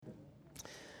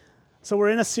So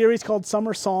we're in a series called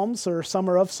Summer Psalms, or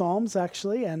Summer of Psalms,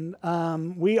 actually, and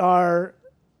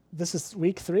this is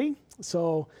week 3.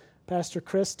 So Pastor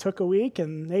Chris took a week,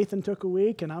 and Nathan took a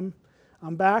week, and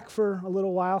I'm back for a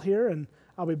little while here, and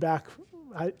I'll be back.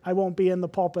 I won't be in the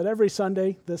pulpit every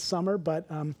Sunday this summer, but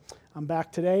I'm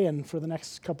back today and for the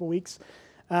next couple weeks.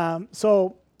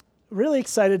 So really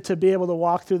excited to be able to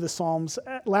walk through the Psalms.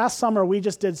 Last summer, we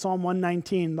just did Psalm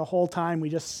 119 the whole time. We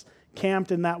just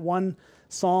camped in that one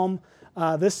psalm.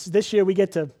 This year we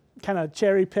get to kind of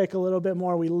cherry pick a little bit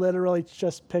more. We literally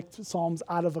just picked psalms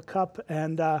out of a cup,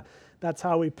 and that's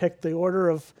how we picked the order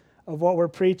of what we're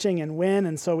preaching and when.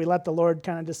 And so we let the Lord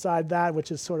kind of decide that,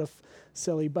 which is sort of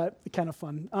silly but kind of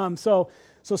fun. So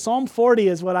Psalm 40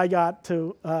 is what I got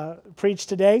to preach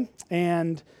today,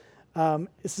 and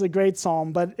this is a great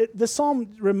psalm. But this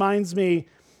psalm reminds me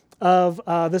of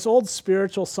this old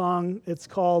spiritual song. It's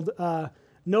called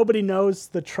 "Nobody Knows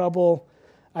the Trouble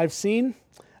I've Seen."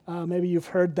 Maybe you've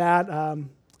heard that,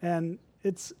 and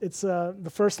it's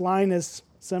the first line is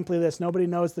simply this: "Nobody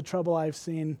knows the trouble I've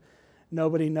seen.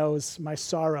 Nobody knows my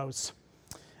sorrows."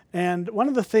 And one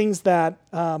of the things that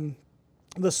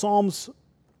the Psalms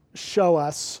show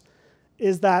us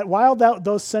is that while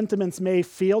those sentiments may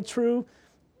feel true,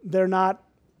 they're not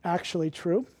actually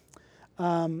true.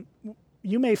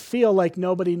 You may feel like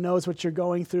nobody knows what you're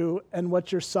going through and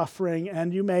what you're suffering,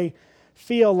 and you may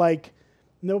feel like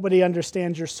nobody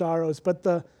understands your sorrows, but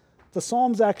the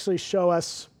Psalms actually show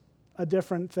us a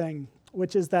different thing,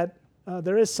 which is that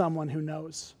there is someone who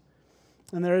knows,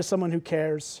 and there is someone who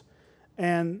cares,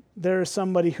 and there is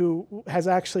somebody who has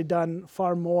actually done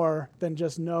far more than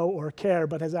just know or care,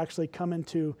 but has actually come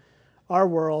into our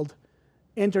world,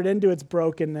 entered into its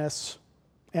brokenness,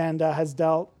 and has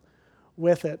dealt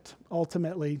with it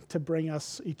ultimately to bring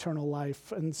us eternal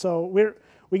life. And so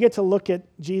we get to look at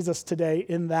Jesus today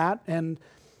in that, and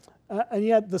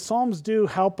yet the Psalms do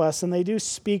help us, and they do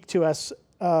speak to us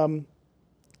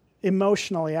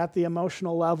emotionally, at the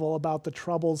emotional level, about the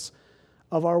troubles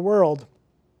of our world.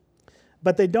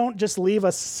 But they don't just leave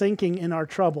us sinking in our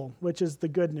trouble, which is the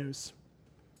good news.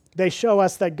 They show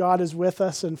us that God is with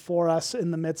us and for us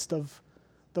in the midst of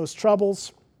those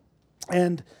troubles,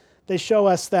 and they show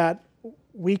us that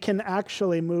we can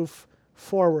actually move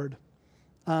forward.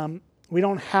 We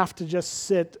don't have to just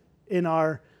sit in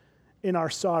our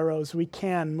sorrows. We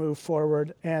can move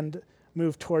forward and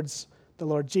move towards the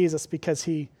Lord Jesus, because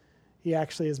he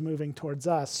actually is moving towards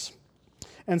us.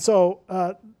 And so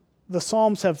the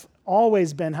Psalms have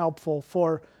always been helpful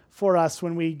for us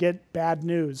when we get bad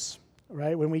news,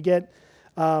 right? When we get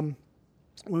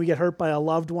hurt by a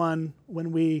loved one,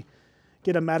 when we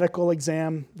get a medical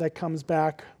exam that comes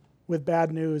back with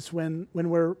bad news, when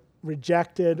we're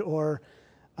rejected or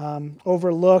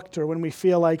overlooked, or when we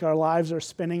feel like our lives are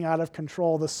spinning out of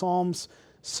control, the Psalms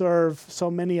so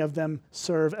many of them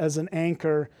serve as an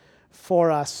anchor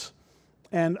for us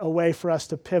and a way for us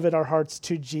to pivot our hearts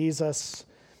to Jesus.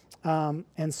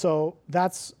 And so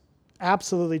that's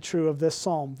absolutely true of this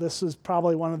psalm. This is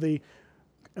probably one of the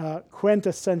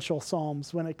quintessential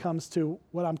psalms when it comes to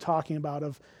what I'm talking about,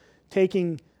 of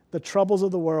taking the troubles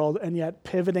of the world and yet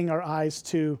pivoting our eyes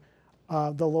to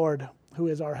the Lord, who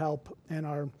is our help and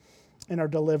our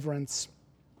deliverance.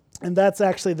 And that's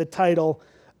actually the title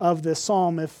of this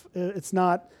psalm. If it's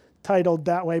not titled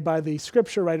that way by the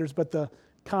scripture writers, but the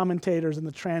commentators and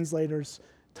the translators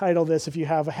title this, if you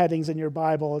have headings in your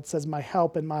Bible, it says, "My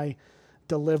help and my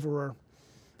deliverer."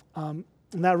 And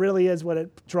that really is what it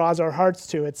draws our hearts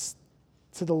to. It's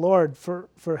to the Lord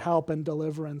for help and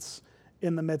deliverance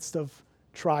in the midst of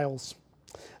trials.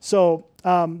 So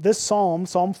this psalm,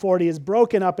 Psalm 40, is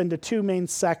broken up into two main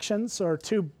sections, or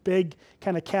two big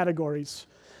kind of categories.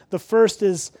 The first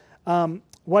is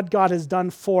what God has done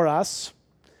for us,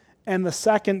 and the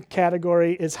second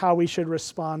category is how we should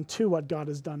respond to what God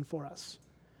has done for us.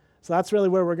 So that's really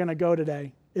where we're going to go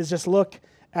today, is just look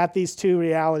at these two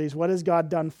realities. What has God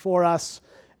done for us,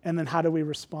 and then how do we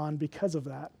respond because of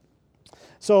that?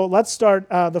 So let's start.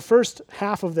 The first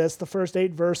half of this, the first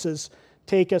 8 verses,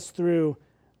 take us through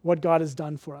what God has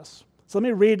done for us. So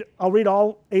I'll read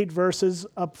all 8 verses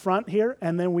up front here,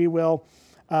 and then we'll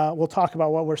talk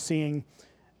about what we're seeing,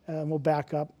 and we'll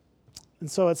back up. And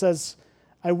so it says,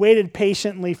 "I waited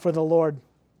patiently for the Lord,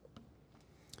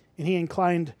 and he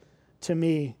inclined to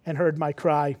me and heard my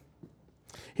cry.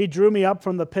 He drew me up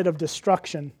from the pit of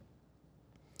destruction,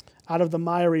 out of the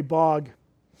miry bog,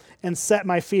 and set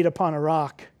my feet upon a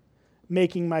rock,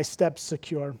 making my steps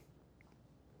secure.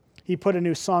 He put a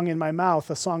new song in my mouth,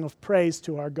 a song of praise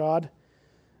to our God.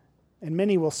 And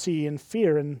many will see and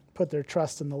fear and put their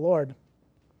trust in the Lord.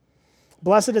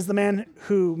 Blessed is the man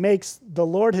who makes the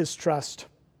Lord his trust,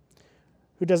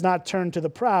 who does not turn to the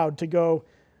proud to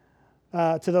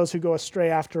those who go astray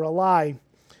after a lie.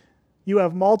 You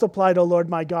have multiplied, O Lord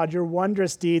my God, your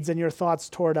wondrous deeds and your thoughts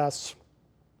toward us.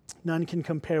 None can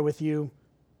compare with you.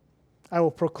 I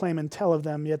will proclaim and tell of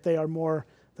them, yet they are more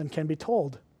than can be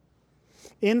told.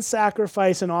 In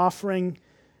sacrifice and offering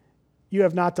you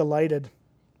have not delighted,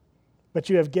 but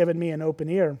you have given me an open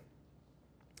ear.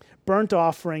 Burnt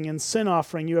offering and sin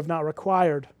offering you have not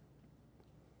required.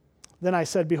 Then I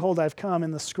said, behold, I have come.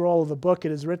 In the scroll of the book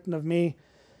it is written of me,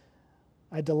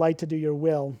 I delight to do your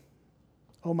will.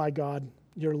 O my God,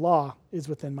 your law is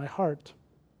within my heart.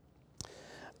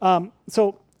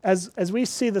 So as we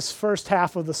see this first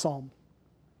half of the psalm,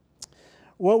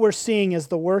 what we're seeing is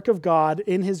the work of God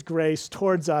in his grace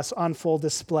towards us on full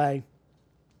display.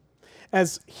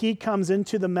 As he comes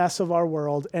into the mess of our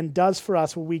world and does for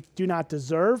us what we do not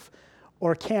deserve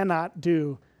or cannot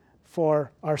do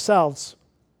for ourselves.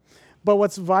 But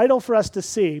what's vital for us to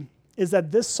see is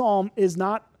that this psalm is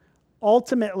not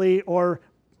ultimately or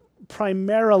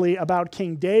primarily about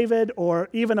King David or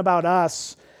even about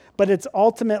us, but it's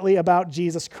ultimately about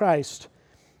Jesus Christ.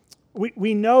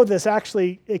 We know this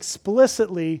actually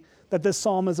explicitly, that this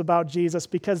psalm is about Jesus,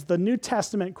 because the New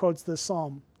Testament quotes this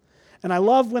psalm. And I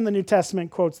love when the New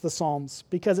Testament quotes the Psalms,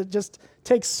 because it just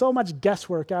takes so much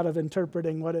guesswork out of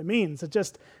interpreting what it means. It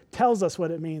just tells us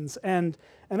what it means. And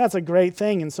that's a great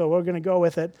thing, and so we're going to go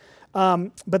with it.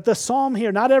 But the psalm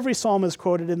here, not every psalm is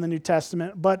quoted in the New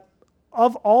Testament, but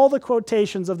of all the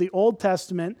quotations of the Old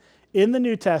Testament in the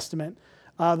New Testament,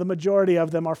 the majority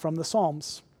of them are from the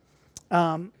Psalms,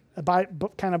 by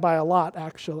a lot,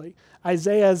 actually.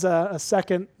 Isaiah is a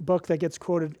second book that gets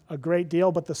quoted a great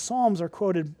deal, but the Psalms are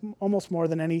quoted almost more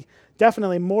than any,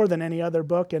 definitely more than any other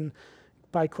book, and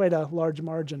by quite a large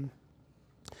margin.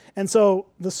 And so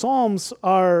the Psalms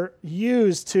are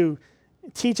used to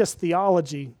teach us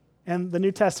theology, and the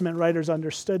New Testament writers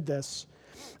understood this.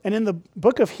 And in the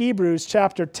book of Hebrews,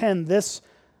 chapter 10, this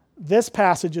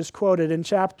passage is quoted in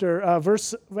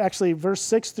verse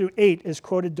 6 through 8 is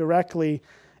quoted directly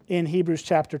in Hebrews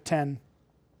chapter 10.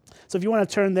 So if you want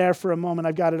to turn there for a moment,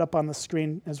 I've got it up on the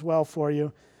screen as well for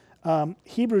you.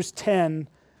 Hebrews 10,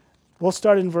 we'll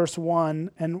start in verse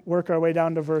 1 and work our way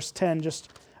down to verse 10.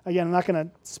 Just, again, I'm not going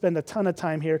to spend a ton of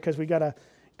time here because we got to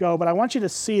go, but I want you to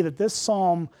see that this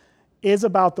psalm is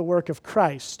about the work of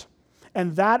Christ.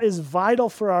 And that is vital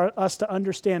for us to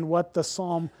understand what the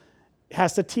psalm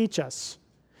has to teach us.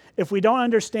 If we don't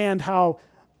understand how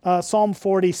Psalm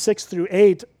 46 through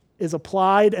 8 is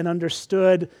applied and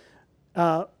understood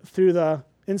through the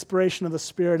inspiration of the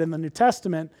Spirit in the New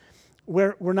Testament,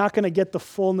 we're not going to get the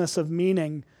fullness of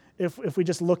meaning if we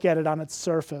just look at it on its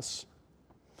surface.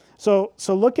 So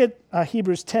look at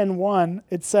Hebrews 10:1.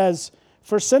 It says,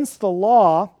 "For since the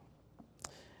law,"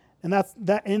 and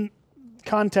that in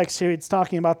context here, it's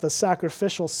talking about the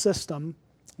sacrificial system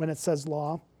when it says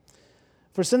law.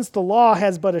 "For since the law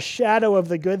has but a shadow of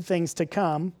the good things to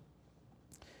come,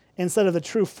 instead of the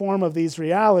true form of these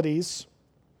realities,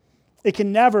 it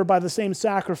can never, by the same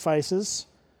sacrifices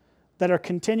that are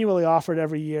continually offered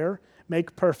every year,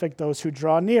 make perfect those who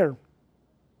draw near.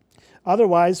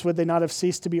 Otherwise, would they not have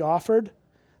ceased to be offered,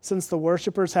 since the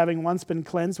worshipers, having once been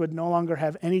cleansed, would no longer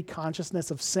have any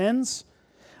consciousness of sins?"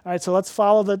 All right, so let's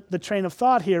follow the train of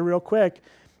thought here real quick.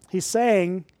 He's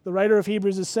saying, the writer of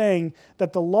Hebrews is saying,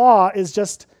 that the law is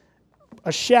just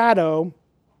a shadow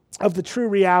of the true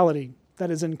reality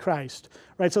that is in Christ.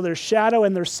 Right? So there's shadow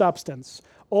and there's substance.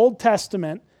 Old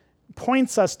Testament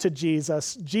points us to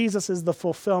Jesus. Jesus is the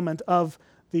fulfillment of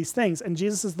these things, and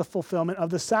Jesus is the fulfillment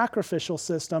of the sacrificial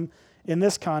system in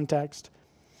this context.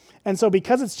 And so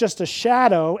because it's just a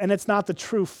shadow and it's not the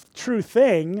true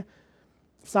thing,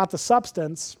 it's not the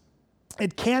substance,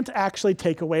 it can't actually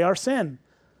take away our sin.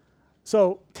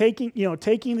 So taking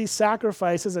these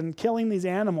sacrifices and killing these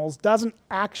animals doesn't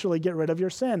actually get rid of your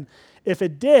sin. If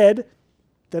it did,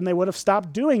 then they would have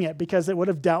stopped doing it because it would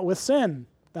have dealt with sin.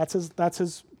 That's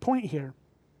his point here.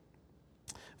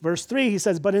 Verse 3, he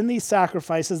says, "But in these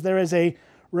sacrifices there is a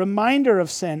reminder of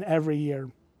sin every year."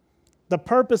 The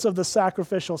purpose of the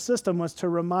sacrificial system was to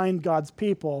remind God's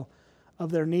people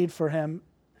of their need for him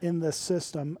in this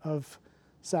system of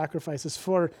sacrifices.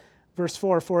 Verse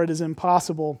 4, "For it is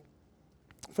impossible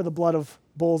for the blood of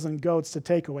bulls and goats to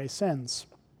take away sins."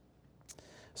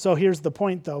 So here's the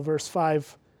point, though, verse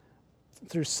 5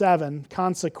 through 7.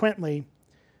 "Consequently,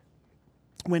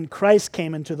 when Christ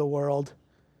came into the world,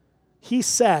 he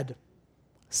said,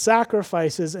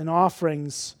 'Sacrifices and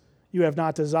offerings you have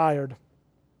not desired,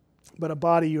 but a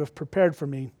body you have prepared for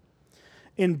me.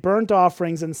 In burnt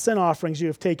offerings and sin offerings you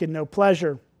have taken no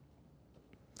pleasure.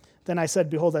 Then I said,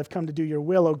 behold, I've come to do your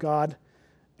will, O God,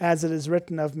 as it is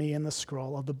written of me in the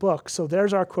scroll of the book. So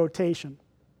there's our quotation.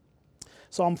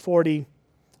 Psalm 40,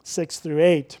 6 through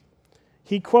 8.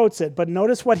 He quotes it, but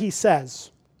notice what he says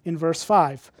in verse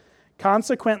 5.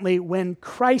 Consequently, when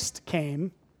Christ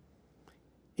came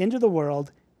into the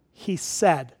world, he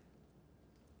said,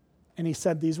 and he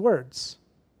said these words.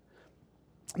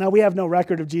 Now, we have no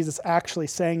record of Jesus actually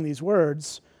saying these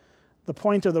words. The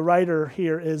point of the writer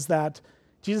here is that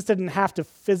Jesus didn't have to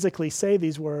physically say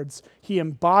these words. He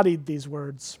embodied these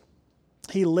words.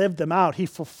 He lived them out. He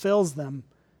fulfills them.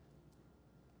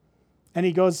 And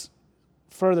he goes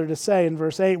further to say in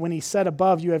verse 8, when he said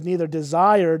above, you have neither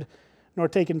desired nor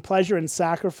taken pleasure in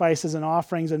sacrifices and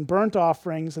offerings and burnt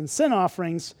offerings and sin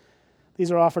offerings.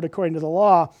 These are offered according to the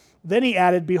law. Then he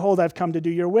added, behold, I've come to do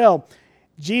your will.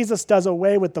 Jesus does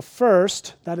away with the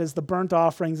first, that is the burnt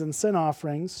offerings and sin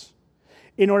offerings,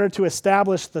 in order to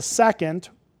establish the second,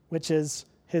 which is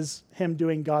him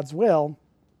doing God's will.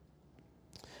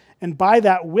 And by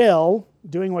that will,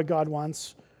 doing what God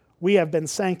wants, we have been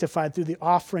sanctified through the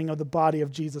offering of the body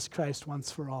of Jesus Christ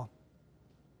once for all.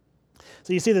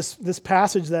 So you see this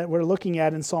passage that we're looking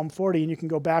at in Psalm 40, and you can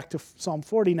go back to Psalm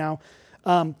 40 now.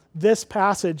 This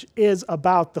passage is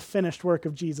about the finished work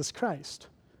of Jesus Christ.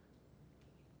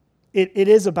 It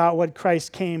is about what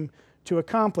Christ came to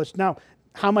accomplish. Now,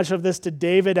 how much of this did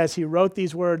David, as he wrote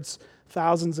these words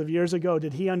thousands of years ago,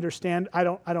 did he understand? I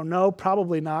don't know.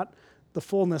 Probably not the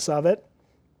fullness of it.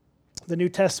 The New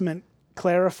Testament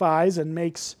clarifies and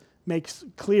makes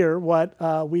clear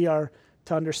what we are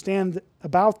to understand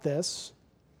about this.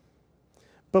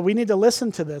 But we need to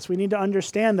listen to this. We need to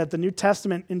understand that the New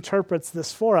Testament interprets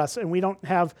this for us, and we don't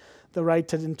have the right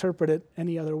to interpret it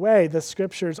any other way. The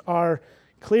scriptures are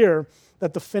clear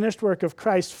that the finished work of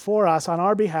Christ for us on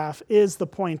our behalf is the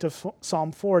point of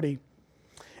Psalm 40.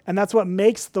 And that's what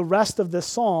makes the rest of this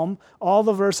psalm, all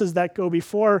the verses that go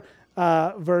before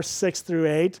verse 6 through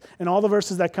 8, and all the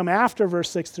verses that come after verse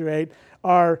 6 through 8,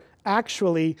 are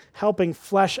actually helping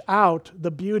flesh out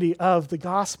the beauty of the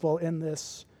gospel in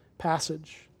this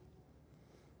passage,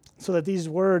 so that these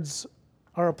words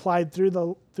are applied through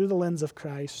the lens of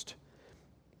Christ,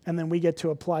 and then we get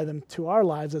to apply them to our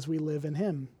lives as we live in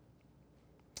him.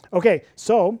 Okay,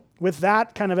 so with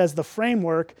that kind of as the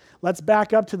framework, let's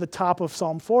back up to the top of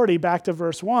Psalm 40, back to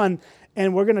verse 1,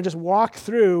 and we're going to just walk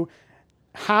through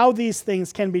how these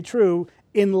things can be true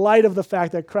in light of the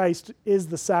fact that Christ is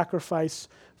the sacrifice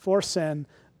for sin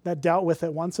that dealt with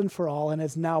it once and for all and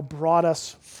has now brought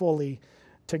us fully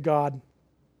to God.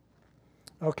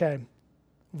 Okay,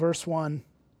 verse 1.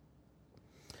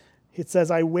 It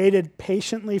says, I waited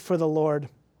patiently for the Lord.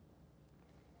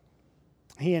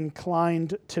 He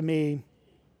inclined to me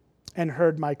and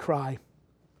heard my cry.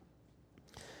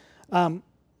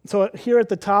 So here at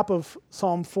the top of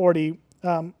Psalm 40,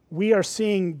 we are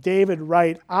seeing David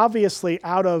write, obviously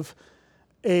out of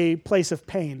a place of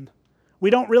pain. We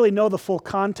don't really know the full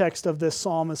context of this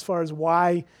psalm as far as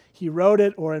why he wrote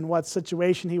it or in what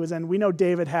situation he was in. We know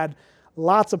David had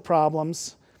lots of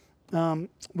problems.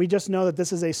 We just know that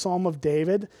this is a psalm of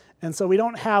David, and so we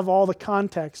don't have all the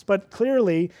context, but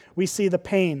clearly we see the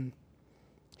pain.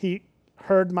 He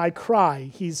heard my cry.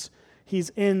 He's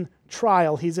in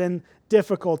trial. He's in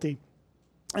difficulty.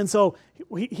 And so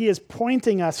he is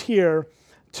pointing us here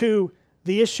to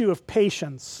the issue of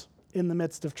patience in the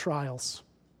midst of trials.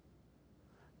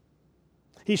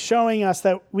 He's showing us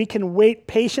that we can wait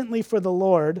patiently for the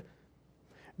Lord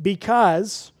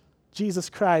because Jesus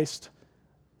Christ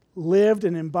lived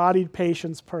and embodied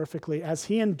patience perfectly as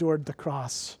he endured the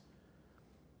cross.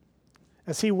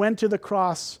 As he went to the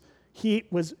cross, he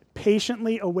was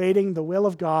patiently awaiting the will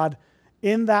of God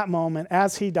in that moment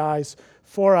as he dies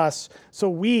for us. So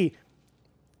we,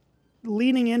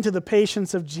 leaning into the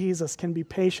patience of Jesus, can be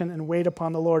patient and wait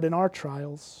upon the Lord in our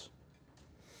trials.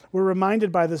 We're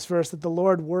reminded by this verse that the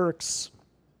Lord works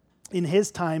in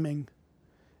his timing,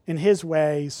 in his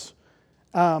ways,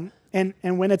 and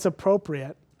when it's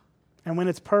appropriate and when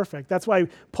it's perfect. That's why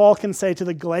Paul can say to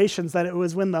the Galatians that it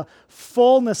was when the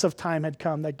fullness of time had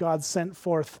come that God sent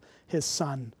forth his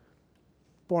Son,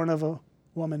 born of a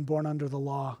woman, born under the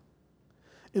law.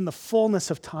 In the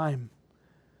fullness of time.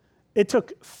 It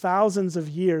took thousands of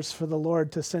years for the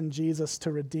Lord to send Jesus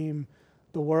to redeem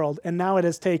the world. And now it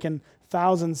has taken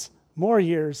thousands more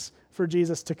years for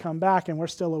Jesus to come back, and we're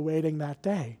still awaiting that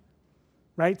day.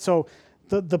 Right? So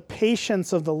the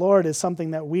patience of the Lord is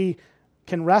something that we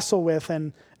can wrestle with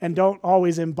and don't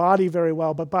always embody very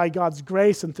well, but by God's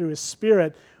grace and through his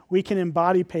Spirit, we can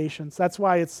embody patience. That's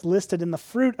why it's listed in the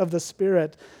fruit of the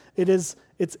Spirit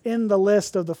It's in the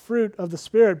list of the fruit of the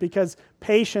Spirit because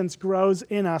patience grows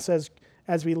in us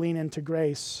as we lean into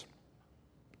grace.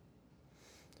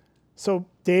 So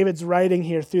David's writing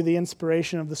here through the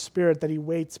inspiration of the Spirit that he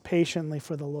waits patiently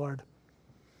for the Lord.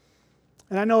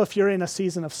 And I know if you're in a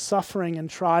season of suffering and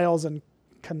trials and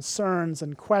concerns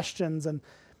and questions, and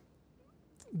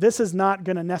this is not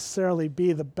going to necessarily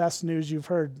be the best news you've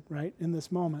heard, right, in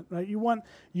this moment, right? You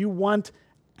want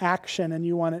action, and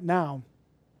you want it now.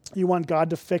 You want God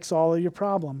to fix all of your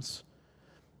problems.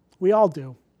 We all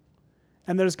do.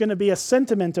 And there's going to be a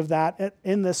sentiment of that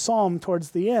in this psalm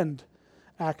towards the end,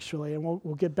 actually, and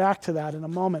we'll get back to that in a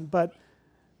moment. But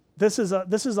this is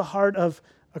the heart of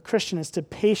a Christian, is to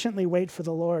patiently wait for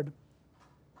the Lord,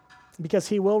 because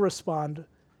he will respond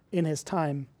in his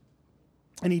time.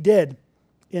 And he did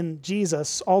in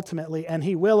Jesus ultimately, and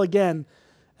he will again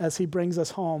as he brings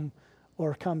us home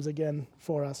or comes again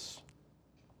for us.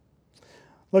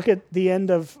 Look at the end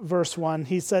of verse 1.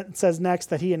 He says next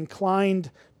that he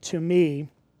inclined to me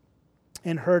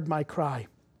and heard my cry.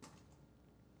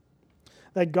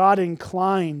 That God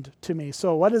inclined to me.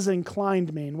 So what does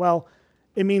inclined mean? Well,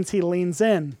 it means he leans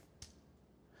in.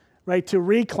 Right? To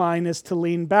recline is to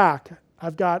lean back.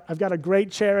 I've got a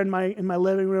great chair in my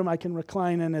living room I can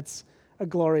recline in. It's a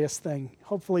glorious thing.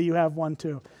 Hopefully you have one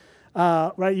too.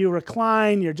 Right? You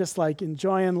recline, you're just like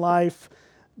enjoying life.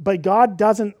 But God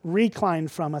doesn't recline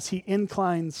from us. He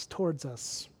inclines towards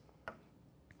us.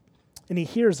 And he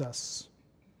hears us.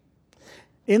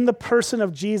 In the person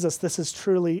of Jesus, this is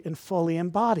truly and fully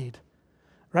embodied.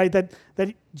 Right? That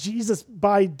Jesus,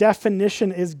 by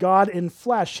definition, is God in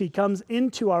flesh. He comes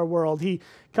into our world. He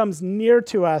comes near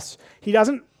to us. He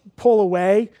doesn't pull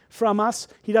away from us.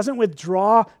 He doesn't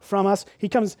withdraw from us. He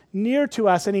comes near to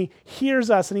us, and he hears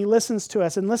us, and he listens to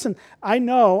us. And listen, I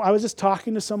know, I was just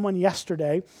talking to someone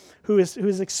yesterday who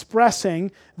is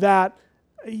expressing that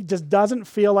he just doesn't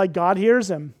feel like God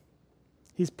hears him.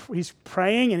 He's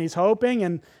praying and he's hoping,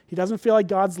 and he doesn't feel like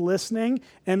God's listening.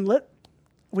 And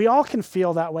we all can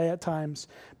feel that way at times.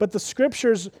 But the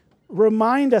scriptures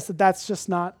remind us that that's just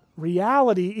not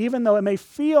reality, even though it may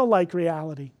feel like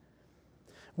reality.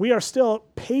 We are still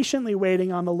patiently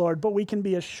waiting on the Lord, but we can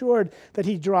be assured that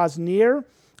he draws near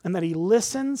and that he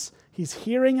listens, he's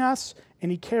hearing us,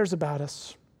 and he cares about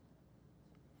us.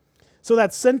 So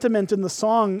that sentiment in the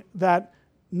song that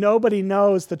nobody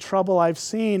knows the trouble I've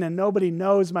seen and nobody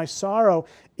knows my sorrow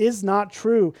is not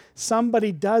true.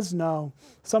 Somebody does know.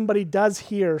 Somebody does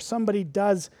hear. Somebody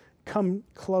does come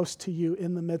close to you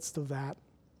in the midst of that.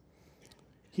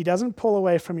 He doesn't pull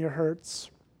away from your hurts.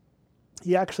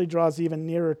 He actually draws even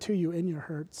nearer to you in your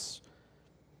hurts.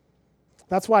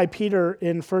 That's why Peter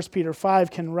in 1 Peter 5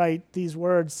 can write these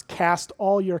words, cast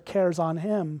all your cares on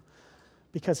him,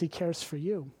 because he cares for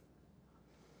you.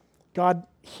 God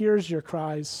hears your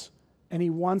cries, and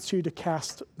he wants you to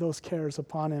cast those cares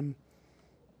upon him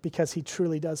because he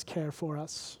truly does care for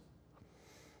us.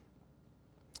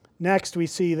 Next, we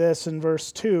see this in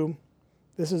verse 2.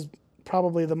 This is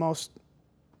probably the most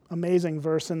amazing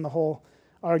verse in the whole,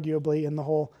 arguably, in the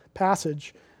whole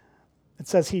passage. It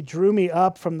says, he drew me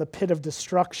up from the pit of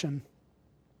destruction,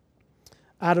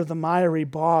 out of the miry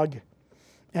bog,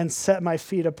 and set my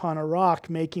feet upon a rock,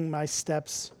 making my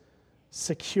steps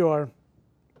secure.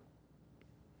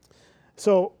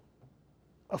 So,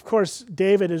 of course,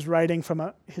 David is writing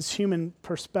from his human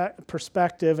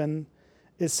perspective and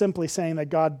is simply saying that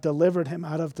God delivered him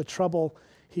out of the trouble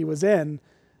he was in.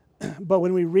 But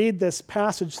when we read this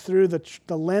passage through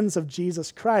the lens of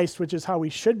Jesus Christ, which is how we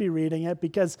should be reading it,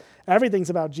 because everything's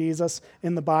about Jesus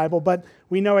in the Bible, but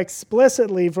we know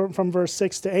explicitly from verse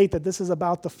 6 to 8 that this is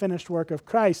about the finished work of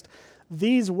Christ,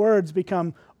 these words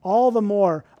become all the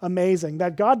more amazing,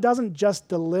 that God doesn't just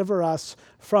deliver us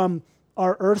from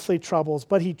our earthly troubles,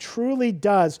 but he truly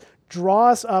does draw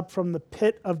us up from the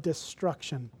pit of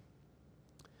destruction.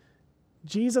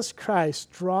 Jesus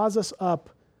Christ draws us up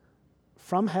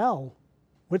from hell,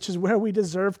 which is where we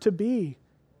deserve to be.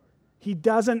 He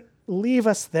doesn't leave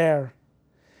us there.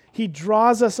 He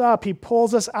draws us up. He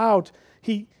pulls us out.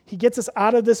 He gets us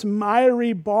out of this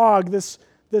miry bog, this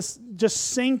just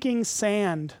sinking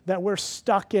sand that we're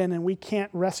stuck in and we can't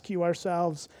rescue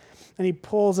ourselves. And he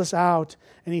pulls us out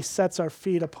and he sets our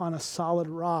feet upon a solid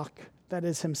rock that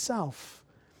is himself.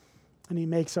 And he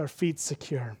makes our feet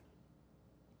secure.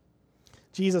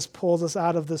 Jesus pulls us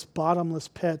out of this bottomless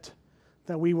pit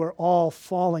that we were all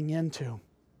falling into.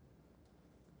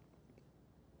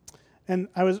 And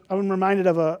I'm reminded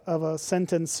of a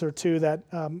sentence or two that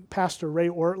Pastor Ray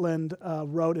Ortland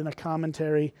wrote in a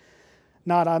commentary,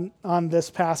 not on this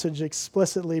passage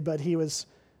explicitly, but he was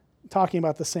talking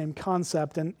about the same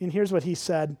concept. And here's what he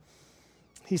said.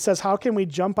 He says, how can we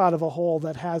jump out of a hole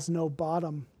that has no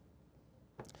bottom?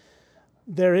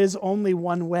 There is only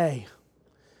one way.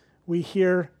 We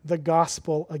hear the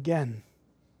gospel again.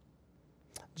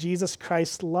 Jesus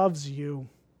Christ loves you.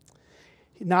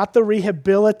 Not the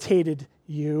rehabilitated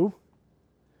you,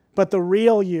 but the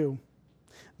real you.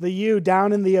 The you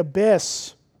down in the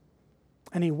abyss.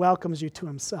 And he welcomes you to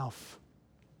himself.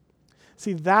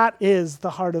 See, that is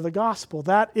the heart of the gospel.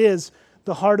 That is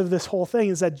the heart of this whole thing,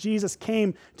 is that Jesus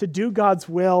came to do God's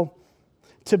will,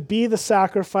 to be the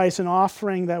sacrifice and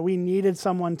offering that we needed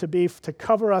someone to be, to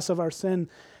cover us of our sin.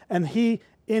 And he,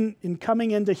 in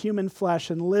coming into human flesh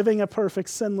and living a perfect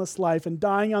sinless life and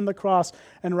dying on the cross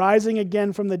and rising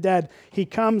again from the dead, he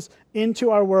comes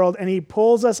into our world and he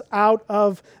pulls us out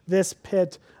of this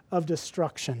pit of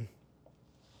destruction.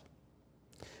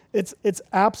 It's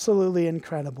absolutely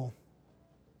incredible.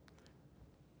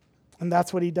 And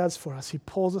that's what he does for us. He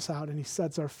pulls us out and he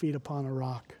sets our feet upon a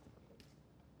rock.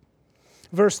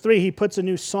 Verse 3, he puts a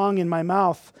new song in my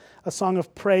mouth, a song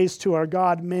of praise to our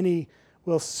God. Many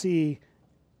will see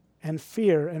and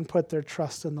fear and put their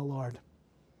trust in the Lord.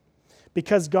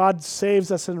 Because God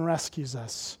saves us and rescues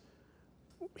us,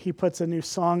 he puts a new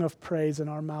song of praise in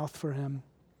our mouth for him.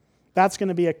 That's going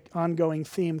to be an ongoing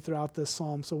theme throughout this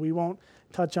psalm, so we won't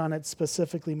touch on it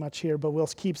specifically much here, but we'll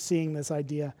keep seeing this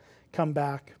idea come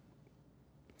back.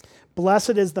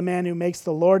 Blessed is the man who makes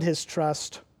the Lord his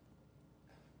trust,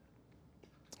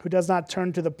 who does not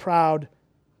turn to the proud,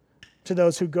 to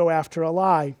those who go after a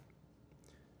lie.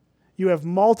 You have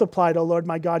multiplied, O Lord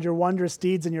my God, your wondrous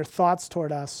deeds and your thoughts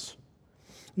toward us.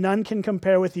 None can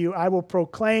compare with you. I will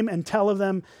proclaim and tell of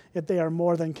them, yet they are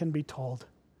more than can be told.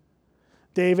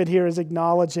 David here is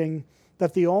acknowledging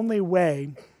that the only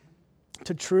way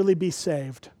to truly be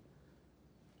saved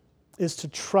is to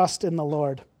trust in the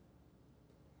Lord.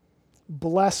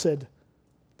 Blessed,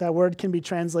 that word can be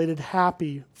translated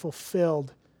happy,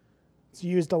 fulfilled. It's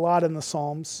used a lot in the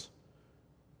Psalms.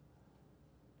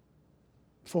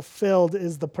 Fulfilled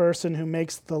is the person who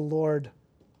makes the Lord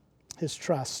his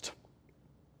trust.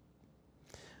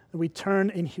 We turn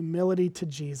in humility to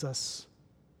Jesus,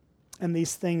 and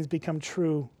these things become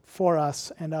true for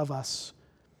us and of us.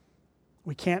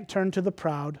 We can't turn to the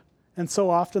proud, and so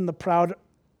often the proud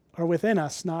are within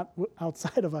us, not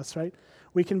outside of us, right?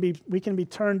 We can be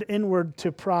turned inward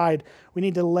to pride. We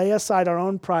need to lay aside our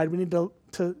own pride. We need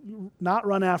to not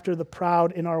run after the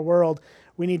proud in our world.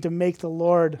 We need to make the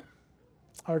Lord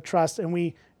our trust, and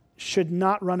we should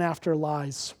not run after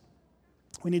lies.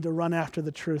 We need to run after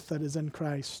the truth that is in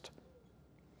Christ.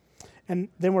 And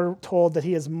then we're told that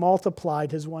he has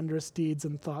multiplied his wondrous deeds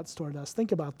and thoughts toward us.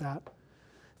 Think about that.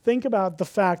 Think about the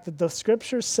fact that the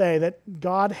scriptures say that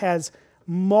God has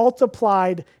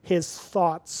multiplied his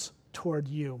thoughts toward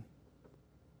you.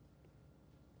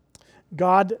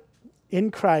 God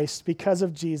in Christ, because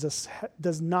of Jesus,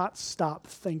 does not stop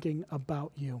thinking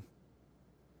about you.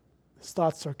 His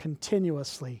thoughts are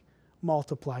continuously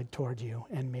multiplied toward you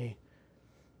and me.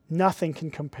 Nothing can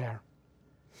compare.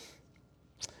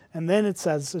 And then it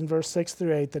says in verse 6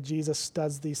 through 8 that Jesus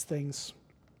does these things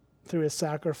through his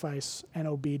sacrifice and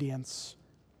obedience.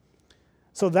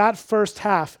 So that first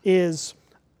half is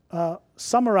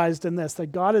summarized in this,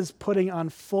 that God is putting on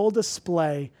full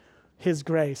display his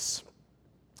grace.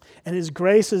 And his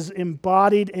grace is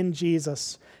embodied in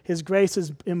Jesus. His grace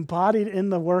is embodied in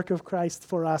the work of Christ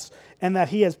for us, and that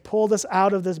he has pulled us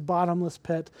out of this bottomless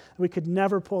pit that we could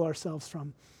never pull ourselves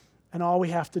from. And all we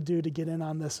have to do to get in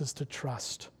on this is to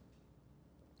trust.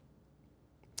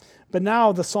 But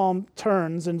now the psalm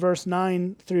turns in verse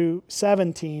 9 through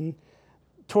 17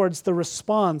 towards the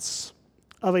response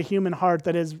of a human heart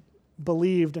that is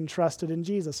believed and trusted in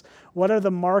Jesus. What are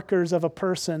the markers of a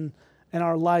person in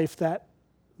our life that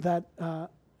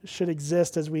should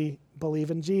exist as we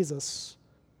believe in Jesus?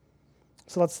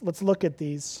 So let's look at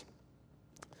these.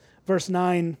 Verse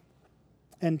 9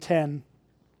 and 10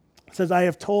 says, I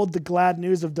have told the glad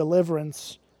news of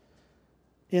deliverance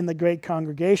in the great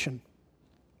congregation.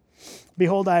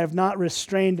 Behold, I have not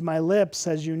restrained my lips,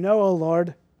 as you know, O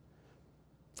Lord.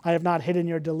 I have not hidden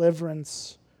your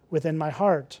deliverance within my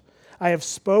heart. I have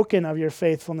spoken of your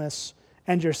faithfulness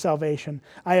and your salvation.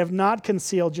 I have not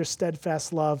concealed your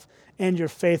steadfast love and your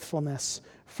faithfulness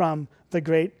from the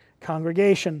great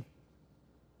congregation.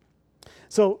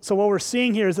 So what we're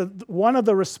seeing here is that one of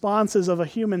the responses of a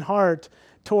human heart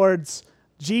towards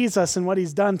Jesus and what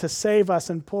he's done to save us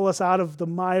and pull us out of the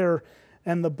mire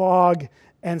and the bog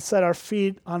and set our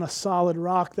feet on a solid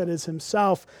rock that is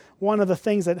himself, one of the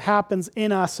things that happens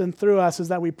in us and through us is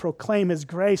that we proclaim his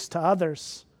grace to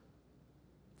others.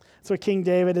 That's what King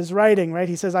David is writing, right?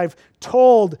 He says, I've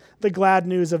told the glad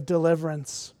news of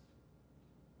deliverance.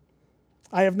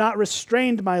 I have not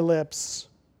restrained my lips.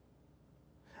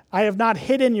 I have not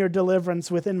hidden your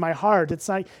deliverance within my heart. It's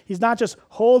like he's not just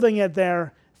holding it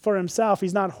there for himself.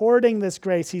 He's not hoarding this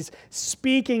grace. He's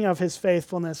speaking of his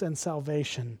faithfulness and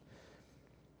salvation.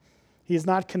 He has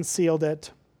not concealed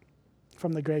it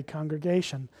from the great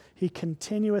congregation. He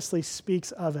continuously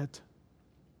speaks of it.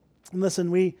 And listen,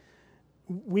 we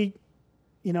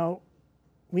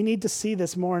need to see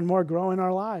this more and more grow in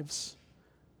our lives.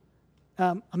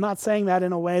 I'm not saying that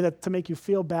in a way that to make you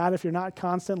feel bad if you're not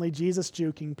constantly Jesus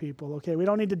juking people, okay? We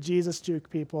don't need to Jesus juke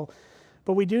people,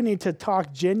 but we do need to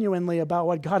talk genuinely about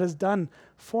what God has done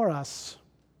for us.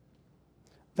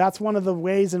 That's one of the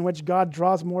ways in which God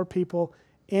draws more people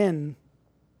in.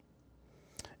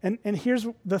 And here's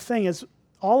the thing is,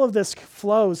 all of this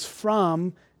flows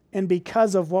from and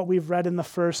because of what we've read in the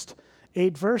first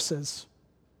 8 verses.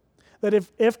 That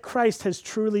if Christ has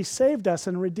truly saved us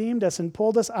and redeemed us and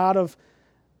pulled us out of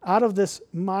this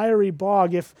miry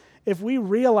bog, if we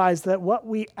realize that what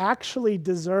we actually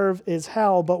deserve is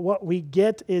hell, but what we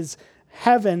get is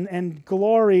heaven and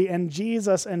glory and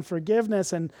Jesus and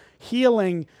forgiveness and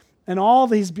healing and all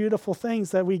these beautiful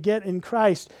things that we get in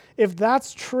Christ, if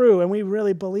that's true and we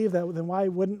really believe that, then why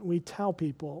wouldn't we tell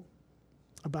people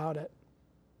about it?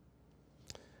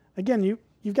 Again,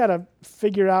 you've got to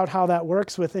figure out how that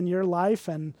works within your life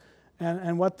and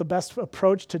what the best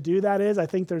approach to do that is. I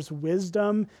think there's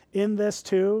wisdom in this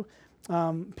too.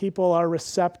 People are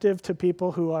receptive to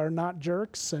people who are not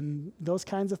jerks and those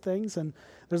kinds of things. And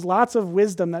there's lots of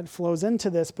wisdom that flows into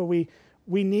this, but we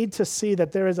need to see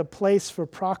that there is a place for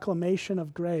proclamation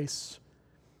of grace.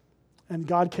 And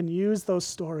God can use those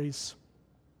stories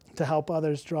to help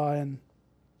others draw in.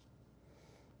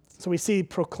 So we see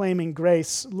proclaiming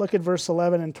grace. Look at verse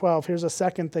 11 and 12. Here's a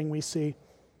second thing we see.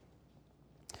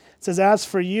 It says, as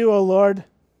for you, O Lord,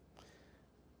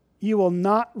 you will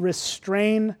not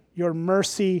restrain your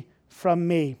mercy from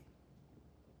me.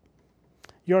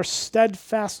 Your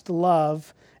steadfast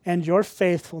love and your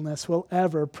faithfulness will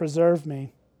ever preserve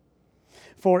me.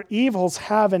 For evils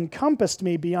have encompassed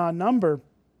me beyond number.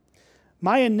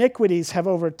 My iniquities have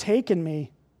overtaken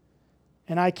me,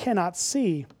 and I cannot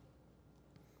see.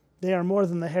 They are more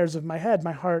than the hairs of my head.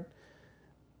 My heart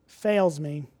fails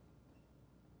me.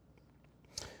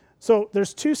 So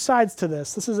there's 2 sides to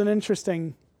this. This is an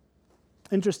interesting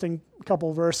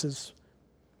couple verses.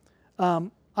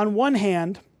 On one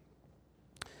hand,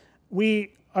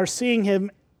 we are seeing him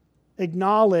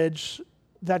acknowledge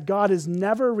that God is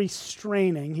never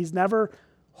restraining. He's never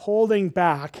holding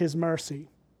back his mercy.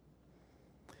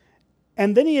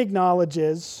 And then he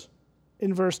acknowledges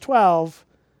in verse 12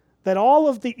 that all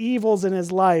of the evils in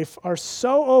his life are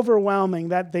so overwhelming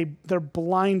that they're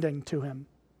blinding to him.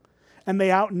 And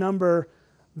they outnumber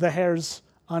the hairs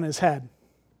on his head.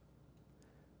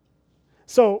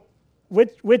 So,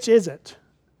 which is it?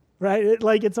 Right?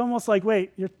 It's almost like,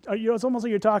 wait, it's almost like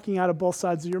you're talking out of both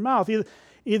sides of your mouth.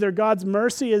 Either God's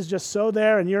mercy is just so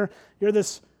there and you're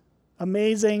this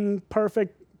amazing,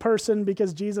 perfect person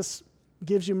because Jesus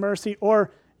gives you mercy,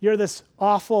 or you're this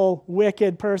awful,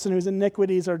 wicked person whose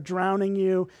iniquities are drowning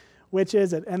you. Which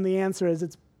is it? And the answer is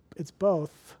it's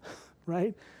both,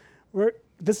 right?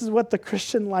 This is what the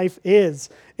Christian life is.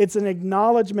 It's an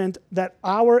acknowledgement that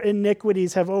our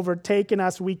iniquities have overtaken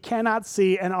us. We cannot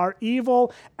see, and our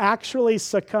evil actually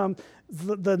succumb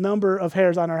the number of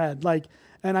hairs on our head.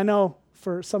 And I know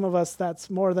for some of us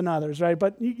that's more than others, right?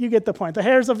 But you get the point. The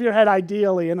hairs of your head,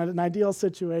 ideally, in an ideal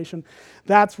situation,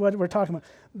 that's what we're talking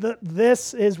about.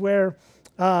 This is where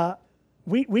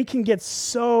we can get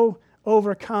so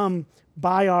overcome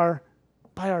by our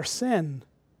sin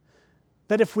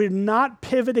that if we're not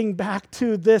pivoting back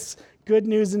to this good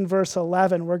news in verse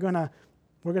 11, we're gonna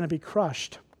be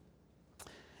crushed.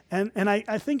 And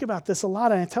I think about this a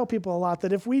lot, and I tell people a lot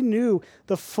that if we knew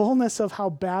the fullness of how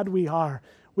bad we are,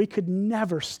 we could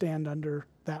never stand under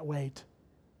that weight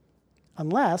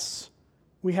unless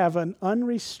we have an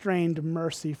unrestrained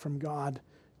mercy from God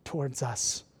towards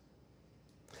us.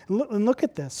 And look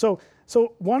at this. So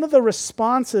one of the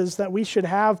responses that we should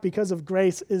have because of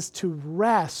grace is to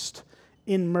rest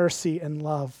in mercy and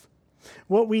love.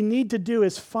 What we need to do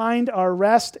is find our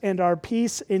rest and our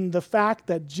peace in the fact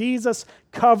that Jesus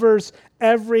covers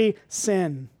every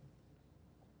sin.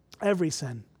 Every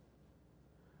sin.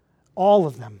 All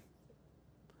of them.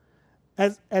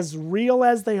 As real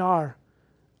as they are,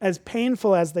 as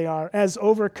painful as they are, as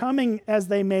overcoming as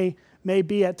they may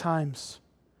be at times.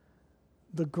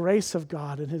 The grace of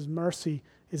God and his mercy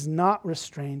is not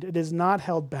restrained. It is not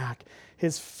held back.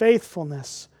 His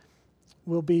faithfulness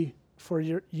will be for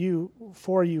you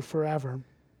forever.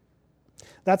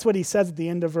 That's what he says at the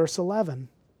end of verse 11.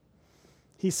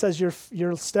 He says,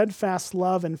 your steadfast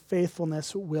love and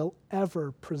faithfulness will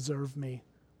ever preserve me.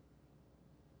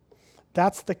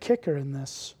 That's the kicker in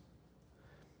this.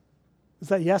 Is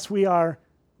that yes, we are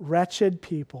wretched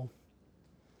people,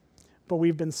 but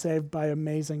we've been saved by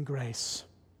amazing grace.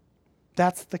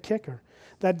 That's the kicker.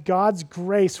 That God's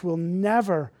grace will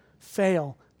never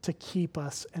fail to keep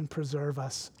us and preserve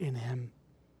us in him.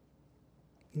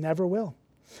 Never will.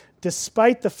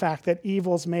 Despite the fact that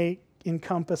evils may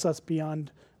encompass us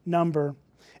beyond number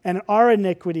and our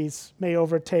iniquities may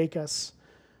overtake us,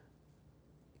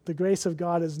 the grace of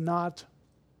God is not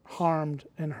harmed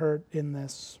and hurt in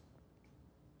this.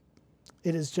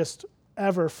 It is just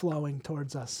ever flowing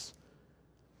towards us.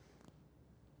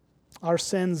 Our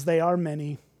sins, they are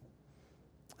many.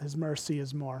 His mercy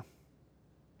is more.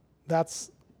 That's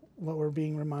what we're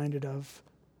being reminded of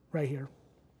right here.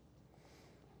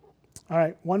 All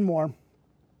right, one more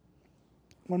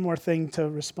thing to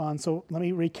respond. So let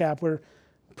me recap. We're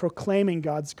proclaiming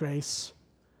God's grace.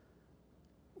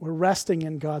 We're resting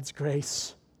in God's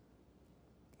grace.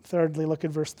 Thirdly, look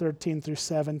at verse 13 through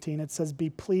 17. It says, "Be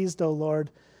pleased, O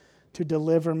Lord, to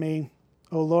deliver me.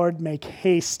 O Lord, make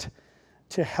haste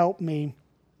to help me.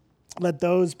 Let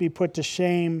those be put to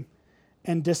shame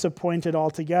and disappointed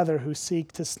altogether who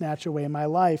seek to snatch away my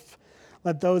life.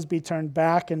 Let those be turned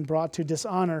back and brought to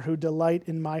dishonor who delight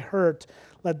in my hurt.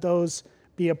 Let those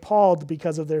be appalled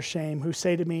because of their shame, who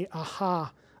say to me,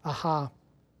 Aha, aha.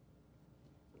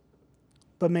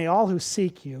 But may all who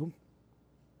seek you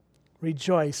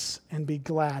rejoice and be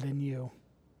glad in you.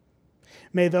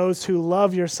 May those who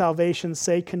love your salvation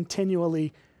say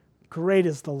continually, Great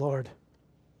is the Lord.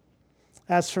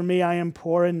 As for me, I am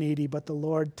poor and needy, but the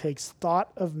Lord takes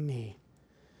thought of me.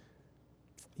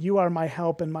 You are my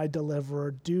help and my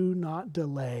deliverer. Do not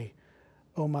delay,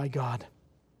 O my God."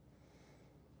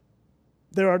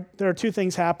 There are two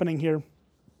things happening here.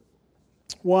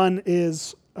 One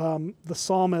is the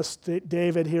psalmist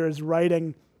David here is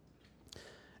writing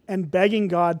and begging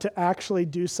God to actually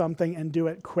do something and do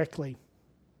it quickly.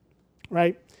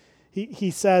 Right?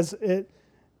 He says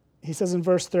in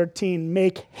verse 13,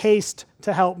 "Make haste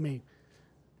to help me."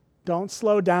 Don't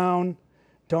slow down.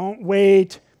 Don't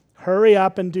wait. Hurry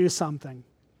up and do something.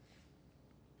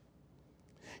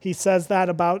 He says that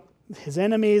about his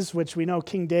enemies, which we know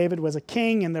King David was a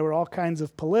king, and there were all kinds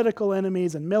of political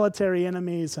enemies and military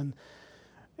enemies and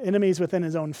enemies within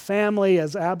his own family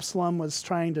as Absalom was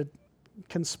trying to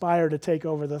conspire to take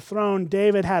over the throne.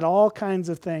 David had all kinds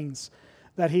of things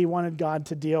that he wanted God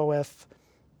to deal with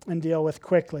and deal with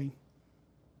quickly.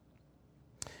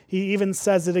 He even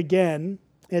says it again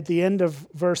at the end of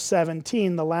verse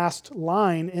 17. The last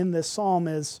line in this psalm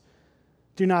is,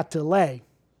 "Do not delay,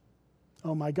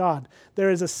 oh my God."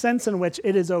 There is a sense in which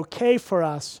it is okay for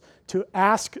us to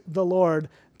ask the Lord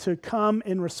to come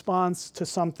in response to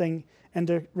something and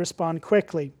to respond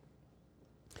quickly.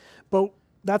 But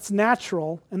that's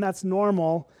natural and that's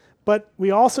normal. But we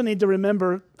also need to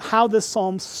remember how this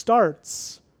psalm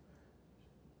starts.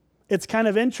 It's kind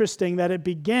of interesting that it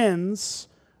begins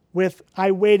with,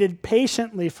 "I waited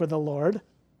patiently for the Lord,"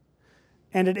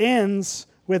 and it ends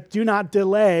with, "Do not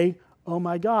delay, oh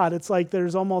my God." It's like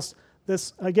there's almost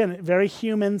this, again, very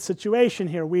human situation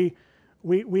here. We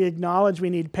acknowledge we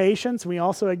need patience. We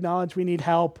also acknowledge we need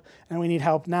help, and we need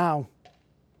help now.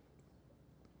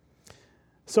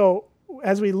 So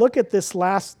as we look at these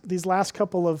last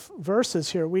couple of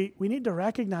verses here, we need to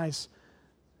recognize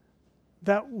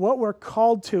that what we're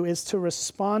called to is to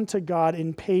respond to God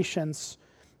in patience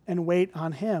and wait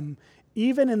on him,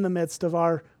 even in the midst of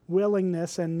our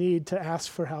willingness and need to ask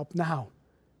for help now.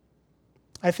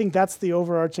 I think that's the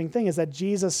overarching thing, is that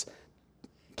Jesus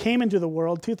came into the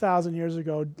world 2,000 years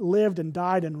ago, lived and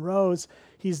died and rose.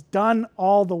 He's done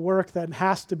all the work that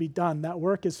has to be done. That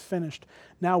work is finished.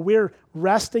 Now we're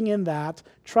resting in that,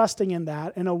 trusting in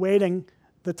that, and awaiting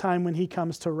the time when he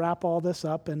comes to wrap all this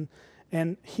up and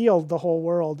heal the whole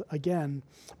world again.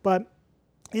 But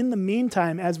in the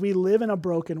meantime, as we live in a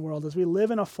broken world, as we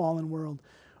live in a fallen world,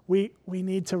 we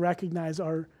need to recognize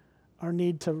our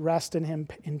need to rest in him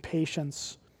in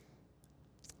patience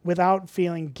without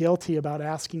feeling guilty about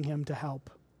asking him to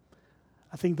help.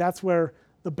 I think that's where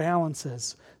the balance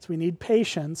is. So we need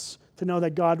patience to know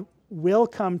that God will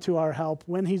come to our help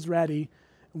when he's ready,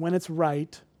 when it's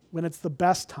right, when it's the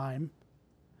best time.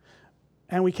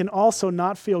 And we can also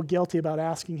not feel guilty about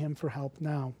asking him for help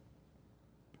now.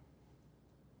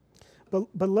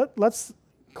 But let's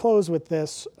close with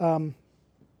this.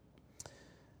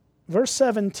 Verse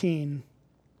 17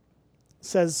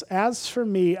 says, "As for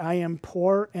me, I am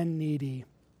poor and needy,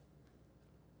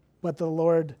 but the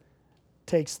Lord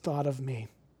takes thought of me."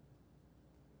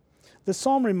 The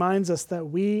psalm reminds us that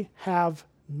we have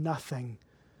nothing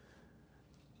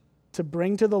to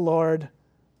bring to the Lord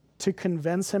to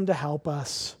convince him to help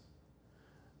us.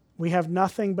 We have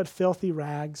nothing but filthy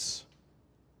rags.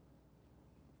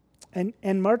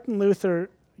 And Martin Luther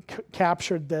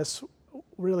captured this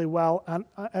really well.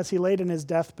 As he laid in his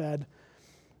deathbed,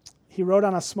 he wrote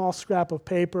on a small scrap of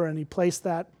paper and he placed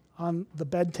that on the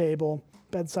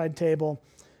bedside table.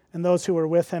 And those who were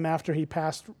with him after he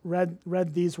passed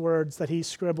read these words that he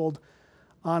scribbled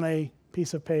on a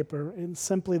piece of paper. And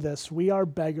simply this: "We are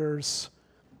beggars.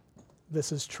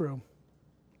 This is true."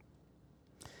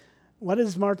 What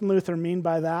does Martin Luther mean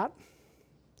by that?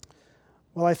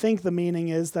 Well, I think the meaning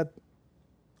is that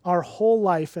our whole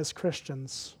life as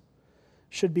Christians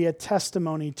should be a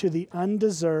testimony to the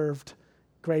undeserved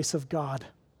grace of God.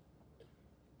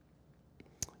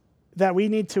 That we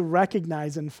need to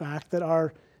recognize, in fact, that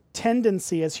our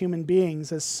tendency as human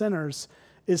beings, as sinners,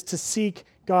 is to seek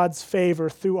God's favor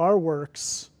through our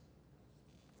works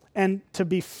and to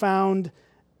be found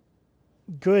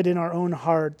good in our own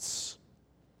hearts.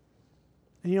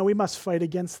 And we must fight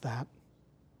against that.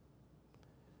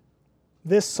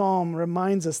 This psalm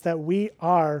reminds us that we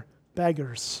are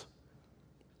beggars.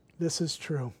 This is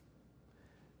true.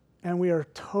 And we are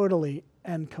totally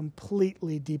and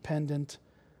completely dependent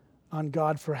on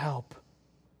God for help.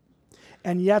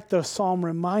 And yet the psalm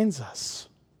reminds us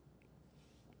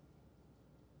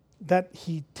that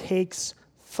he takes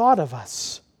thought of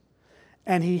us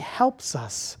and he helps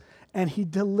us and he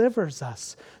delivers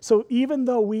us. So even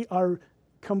though we are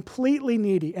completely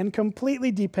needy and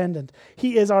completely dependent,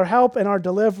 he is our help and our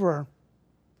deliverer.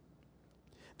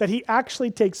 That he actually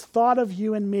takes thought of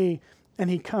you and me and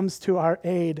he comes to our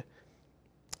aid.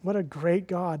 What a great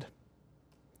God.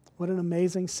 What an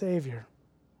amazing Savior.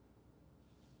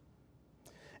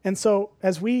 And so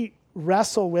as we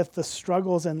wrestle with the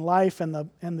struggles in life and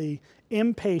the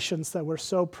impatience that we're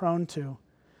so prone to,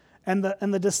 and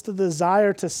just the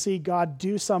desire to see God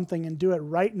do something and do it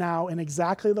right now in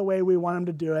exactly the way we want him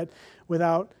to do it,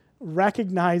 without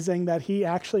recognizing that he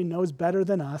actually knows better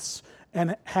than us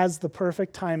and has the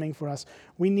perfect timing for us,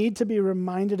 we need to be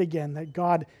reminded again that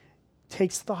God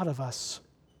takes thought of us.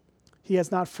 He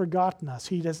has not forgotten us.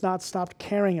 He has not stopped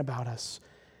caring about us.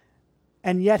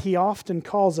 And yet he often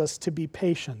calls us to be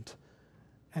patient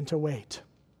and to wait.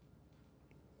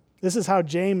 This is how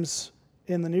James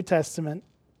in the New Testament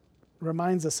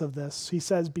reminds us of this. He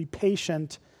says, "Be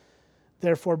patient,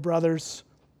 therefore, brothers,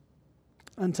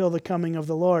 until the coming of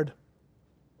the Lord.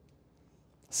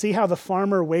 See how the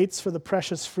farmer waits for the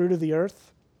precious fruit of the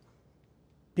earth,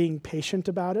 being patient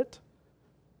about it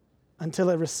until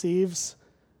it receives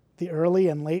the early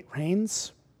and late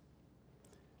rains.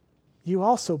 You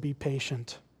also be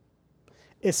patient.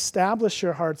 Establish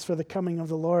your hearts for the coming of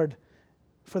the Lord,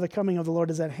 for the coming of the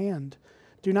Lord is at hand.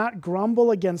 Do not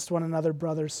grumble against one another,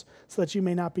 brothers, so that you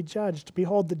may not be judged.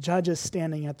 Behold, the judge is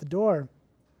standing at the door."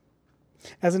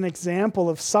 As an example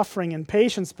of suffering and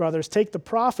patience, brothers, take the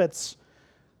prophets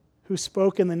who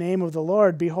spoke in the name of the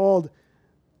Lord. Behold,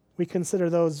 we consider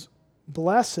those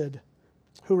blessed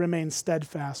who remain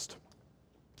steadfast.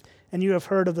 And you have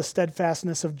heard of the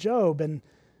steadfastness of Job, and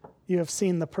you have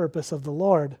seen the purpose of the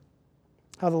Lord,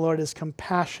 how the Lord is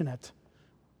compassionate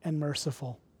and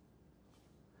merciful.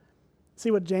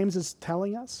 See what James is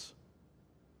telling us?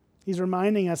 He's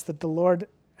reminding us that the Lord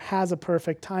has a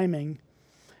perfect timing,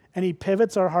 and he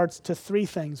pivots our hearts to three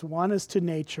things. One is to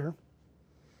nature,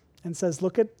 and says,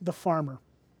 look at the farmer.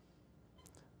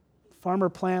 Farmer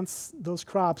plants those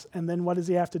crops, and then what does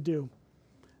he have to do?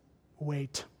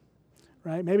 Wait,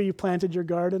 right? Maybe you planted your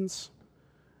gardens.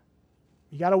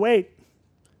 You got to wait.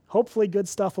 Hopefully good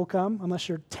stuff will come, unless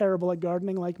you're terrible at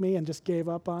gardening like me and just gave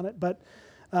up on it. But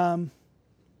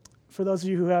for those of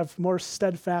you who have more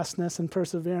steadfastness and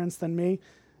perseverance than me,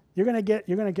 you're going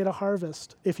to get a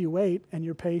harvest if you wait and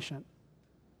you're patient.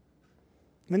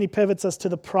 And then he pivots us to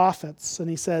the prophets, and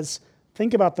he says,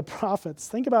 think about the prophets.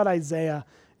 Think about Isaiah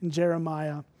and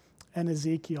Jeremiah and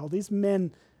Ezekiel. These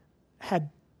men had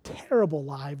terrible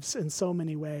lives in so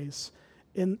many ways,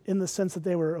 in the sense that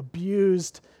they were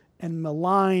abused and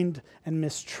maligned and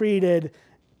mistreated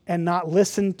and not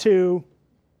listened to.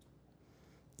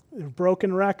 They're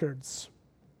broken records.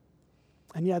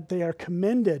 And yet they are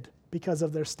commended because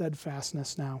of their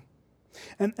steadfastness now.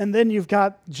 And then you've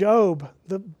got Job,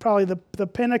 probably the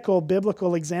pinnacle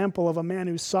biblical example of a man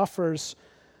who suffers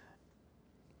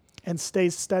and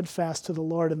stays steadfast to the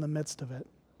Lord in the midst of it.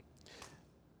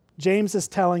 James is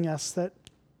telling us that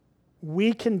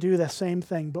We can do the same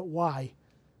thing, but why?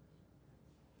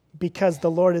 Because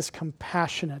the Lord is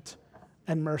compassionate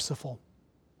and merciful.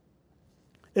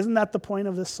 Isn't that the point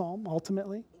of this psalm,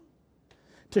 ultimately?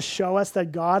 To show us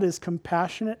that God is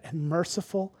compassionate and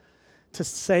merciful, to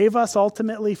save us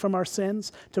ultimately from our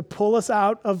sins, to pull us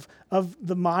out of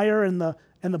the mire and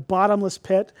the bottomless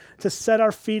pit, to set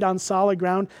our feet on solid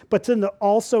ground, but to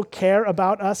also care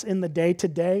about us in the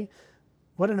day-to-day.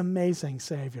 What an amazing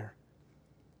Savior.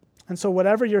 And so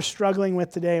whatever you're struggling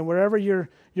with today, and wherever your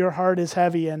heart is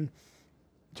heavy, and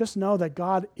just know that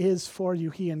God is for you.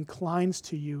 He inclines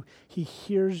to you. He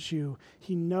hears you.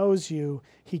 He knows you.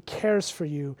 He cares for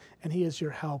you. And He is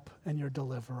your help and your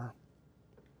deliverer.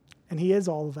 And He is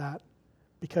all of that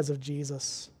because of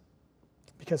Jesus.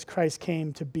 Because Christ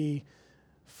came to be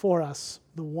for us,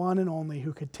 the one and only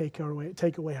who could take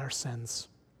away our sins.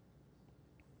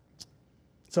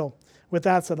 So with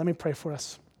that said, let me pray for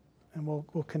us. And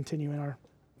we'll continue in our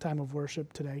time of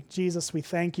worship today. Jesus, we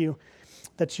thank you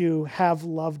that you have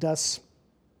loved us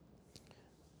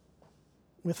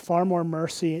with far more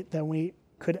mercy than we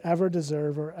could ever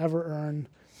deserve or ever earn.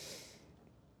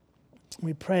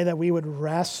 We pray that we would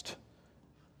rest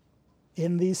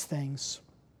in these things,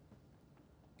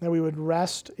 that we would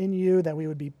rest in you, that we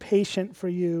would be patient for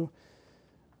you,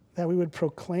 that we would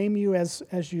proclaim you as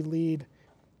you lead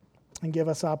and give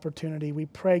us opportunity. We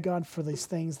pray, God, for these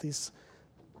things, these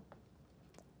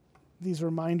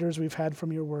reminders we've had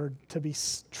from your word to be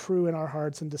true in our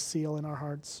hearts and to seal in our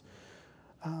hearts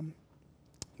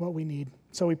what we need.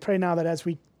 So we pray now that as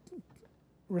we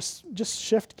just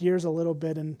shift gears a little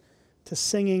bit into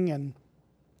singing and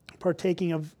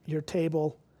partaking of your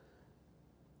table,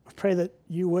 I pray that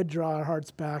you would draw our hearts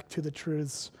back to the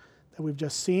truths that we've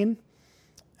just seen,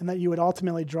 and that you would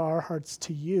ultimately draw our hearts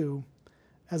to you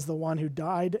as the one who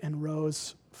died and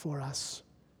rose for us.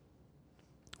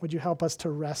 Would you help us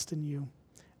to rest in you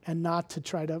and not to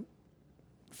try to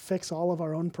fix all of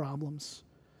our own problems,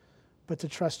 but to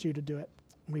trust you to do it.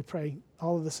 We pray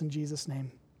all of this in Jesus'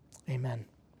 name. Amen.